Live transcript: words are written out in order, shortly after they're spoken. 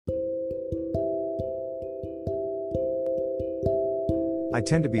I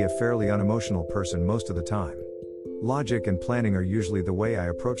tend to be a fairly unemotional person most of the time. Logic and planning are usually the way I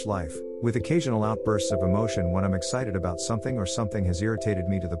approach life, with occasional outbursts of emotion when I'm excited about something or something has irritated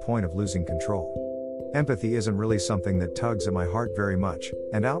me to the point of losing control. Empathy isn't really something that tugs at my heart very much,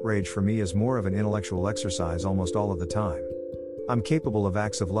 and outrage for me is more of an intellectual exercise almost all of the time. I'm capable of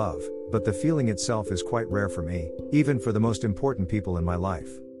acts of love, but the feeling itself is quite rare for me, even for the most important people in my life.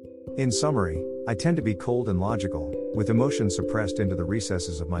 In summary, I tend to be cold and logical, with emotion suppressed into the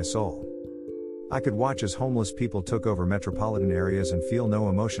recesses of my soul. I could watch as homeless people took over metropolitan areas and feel no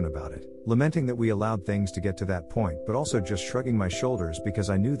emotion about it, lamenting that we allowed things to get to that point, but also just shrugging my shoulders because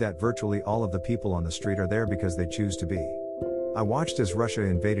I knew that virtually all of the people on the street are there because they choose to be. I watched as Russia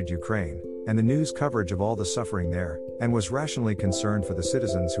invaded Ukraine, and the news coverage of all the suffering there, and was rationally concerned for the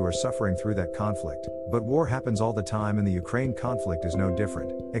citizens who are suffering through that conflict. But war happens all the time, and the Ukraine conflict is no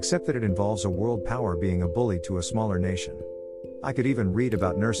different, except that it involves a world power being a bully to a smaller nation. I could even read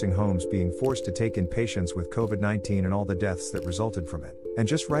about nursing homes being forced to take in patients with COVID-19 and all the deaths that resulted from it, and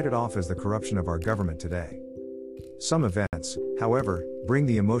just write it off as the corruption of our government today. Some events, however, bring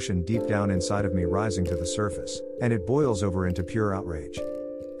the emotion deep down inside of me rising to the surface, and it boils over into pure outrage.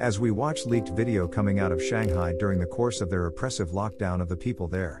 As we watch leaked video coming out of Shanghai during the course of their oppressive lockdown of the people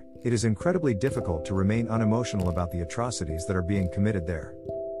there, it is incredibly difficult to remain unemotional about the atrocities that are being committed there.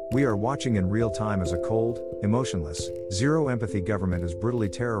 We are watching in real time as a cold, emotionless, zero-empathy government is brutally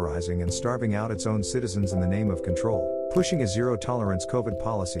terrorizing and starving out its own citizens in the name of control, pushing a zero-tolerance COVID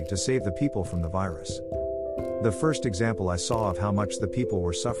policy to save the people from the virus. The first example I saw of how much the people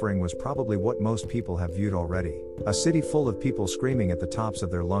were suffering was probably what most people have viewed already: a city full of people screaming at the tops of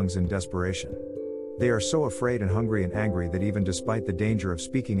their lungs in desperation. They are so afraid and hungry and angry that even despite the danger of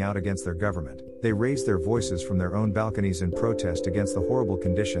speaking out against their government, they raise their voices from their own balconies in protest against the horrible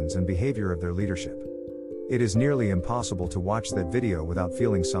conditions and behavior of their leadership. It is nearly impossible to watch that video without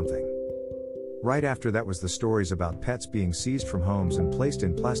feeling something. Right after that was the stories about pets being seized from homes and placed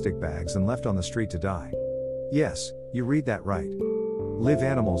in plastic bags and left on the street to die. Yes, you read that right. Live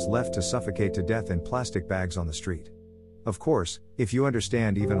animals left to suffocate to death in plastic bags on the street. Of course, if you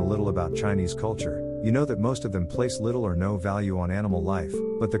understand even a little about Chinese culture, you know that most of them place little or no value on animal life,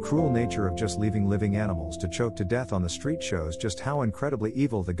 but the cruel nature of just leaving living animals to choke to death on the street shows just how incredibly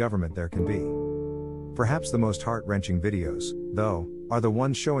evil the government there can be. Perhaps the most heart-wrenching videos, though, are the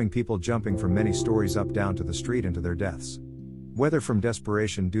ones showing people jumping from many stories up down to the street into their deaths. Whether from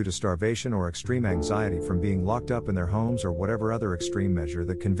desperation due to starvation or extreme anxiety from being locked up in their homes or whatever other extreme measure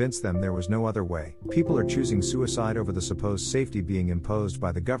that convinced them there was no other way, people are choosing suicide over the supposed safety being imposed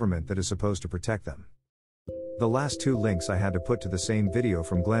by the government that is supposed to protect them. The last two links I had to put to the same video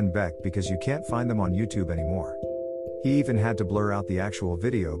from Glenn Beck because you can't find them on YouTube anymore. He even had to blur out the actual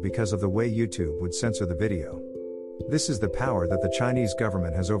video because of the way YouTube would censor the video. This is the power that the Chinese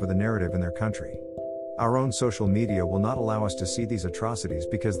government has over the narrative in their country. Our own social media will not allow us to see these atrocities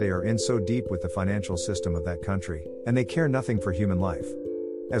because they are in so deep with the financial system of that country, and they care nothing for human life.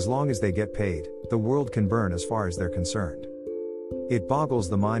 As long as they get paid, the world can burn as far as they're concerned. It boggles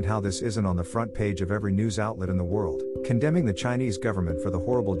the mind how this isn't on the front page of every news outlet in the world, condemning the Chinese government for the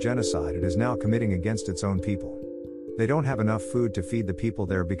horrible genocide it is now committing against its own people. They don't have enough food to feed the people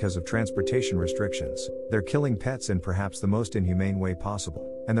there because of transportation restrictions, they're killing pets in perhaps the most inhumane way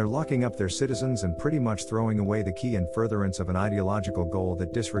possible, and they're locking up their citizens and pretty much throwing away the key in furtherance of an ideological goal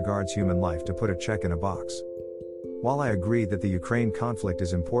that disregards human life to put a check in a box. While I agree that the Ukraine conflict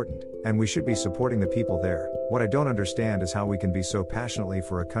is important, and we should be supporting the people there, what I don't understand is how we can be so passionately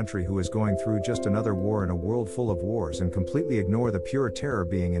for a country who is going through just another war in a world full of wars and completely ignore the pure terror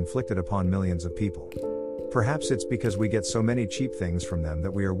being inflicted upon millions of people. Perhaps it's because we get so many cheap things from them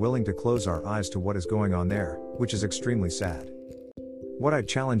that we are willing to close our eyes to what is going on there, which is extremely sad. What I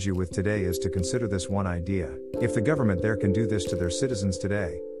challenge you with today is to consider this one idea: if the government there can do this to their citizens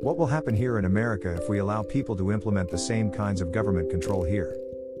today, what will happen here in America if we allow people to implement the same kinds of government control here?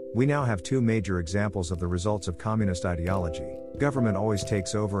 We now have two major examples of the results of communist ideology. Government always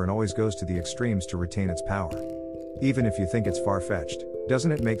takes over and always goes to the extremes to retain its power. Even if you think it's far-fetched,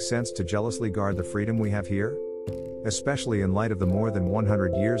 doesn't it make sense to jealously guard the freedom we have here? Especially in light of the more than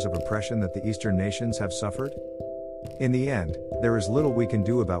 100 years of oppression that the Eastern nations have suffered? In the end, there is little we can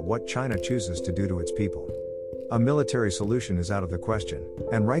do about what China chooses to do to its people. A military solution is out of the question,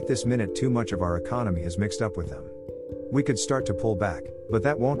 and right this minute too much of our economy is mixed up with them. We could start to pull back, but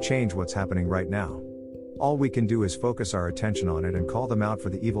that won't change what's happening right now. All we can do is focus our attention on it and call them out for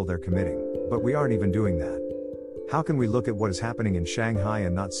the evil they're committing, but we aren't even doing that. How can we look at what is happening in Shanghai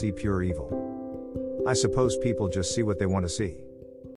and not see pure evil? I suppose people just see what they want to see.